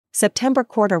September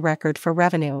quarter record for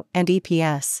revenue and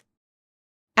EPS.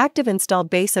 Active installed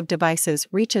base of devices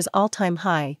reaches all-time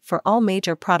high for all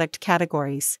major product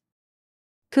categories.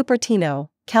 Cupertino,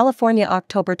 California,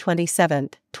 October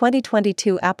 27,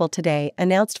 2022. Apple today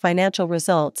announced financial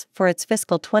results for its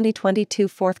fiscal 2022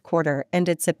 fourth quarter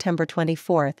ended September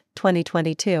 24,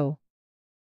 2022.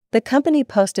 The company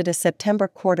posted a September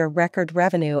quarter record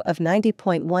revenue of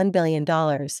 $90.1 billion,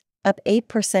 up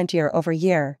 8%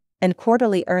 year-over-year, and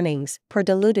quarterly earnings per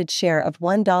diluted share of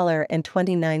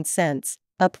 $1.29,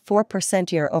 up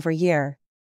 4% year-over-year.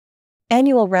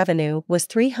 Annual revenue was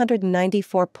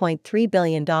 $394.3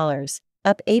 billion,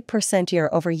 up 8%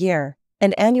 year-over-year,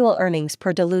 and annual earnings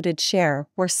per diluted share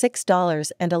were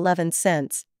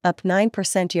 $6.11, up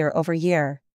 9%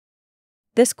 year-over-year.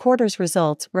 This quarter's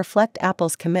results reflect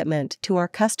Apple's commitment to our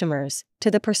customers,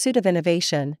 to the pursuit of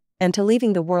innovation, and to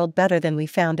leaving the world better than we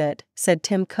found it, said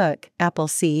Tim Cook,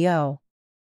 Apple's CEO.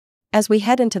 As we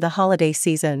head into the holiday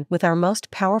season with our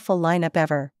most powerful lineup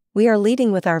ever, we are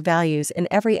leading with our values in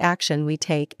every action we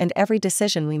take and every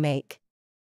decision we make.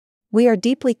 We are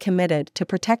deeply committed to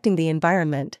protecting the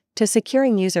environment, to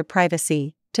securing user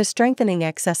privacy, to strengthening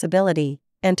accessibility,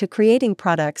 and to creating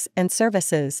products and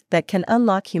services that can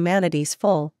unlock humanity's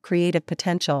full, creative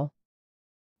potential.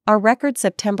 Our record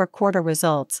September quarter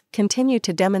results continue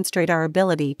to demonstrate our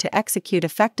ability to execute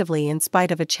effectively in spite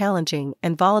of a challenging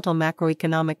and volatile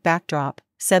macroeconomic backdrop,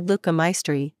 said Luca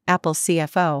Maestri, Apple's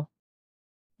CFO.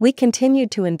 We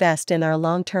continued to invest in our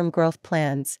long-term growth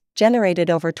plans, generated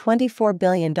over $24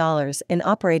 billion in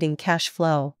operating cash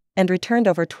flow, and returned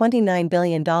over $29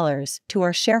 billion to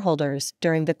our shareholders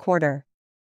during the quarter.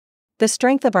 The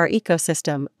strength of our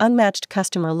ecosystem, unmatched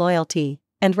customer loyalty,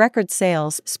 and record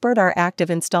sales spurred our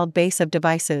active installed base of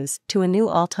devices to a new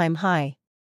all-time high.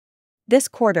 This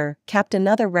quarter capped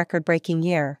another record-breaking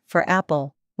year for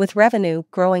Apple, with revenue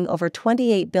growing over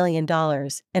 $28 billion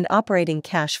and operating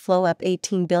cash flow up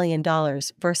 $18 billion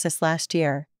versus last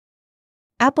year.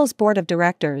 Apple's board of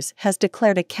directors has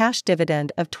declared a cash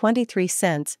dividend of 23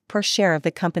 cents per share of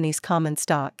the company's common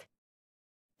stock.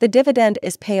 The dividend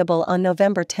is payable on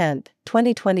November 10,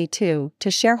 2022,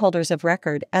 to shareholders of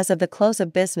record as of the close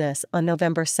of business on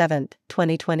November 7,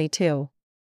 2022.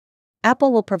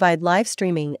 Apple will provide live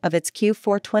streaming of its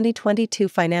Q4 2022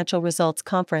 financial results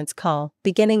conference call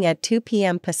beginning at 2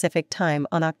 p.m. Pacific Time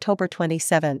on October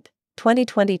 27,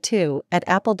 2022 at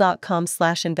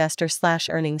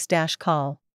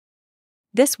apple.com/investor/earnings-call.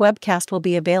 This webcast will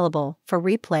be available for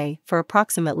replay for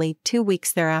approximately 2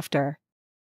 weeks thereafter.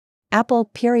 Apple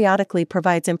periodically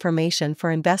provides information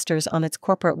for investors on its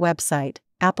corporate website,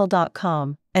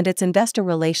 apple.com, and its investor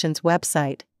relations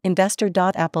website,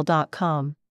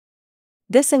 investor.apple.com.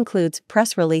 This includes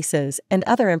press releases and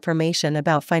other information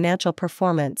about financial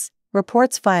performance,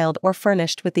 reports filed or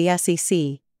furnished with the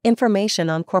SEC, information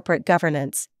on corporate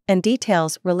governance, and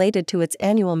details related to its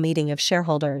annual meeting of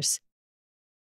shareholders.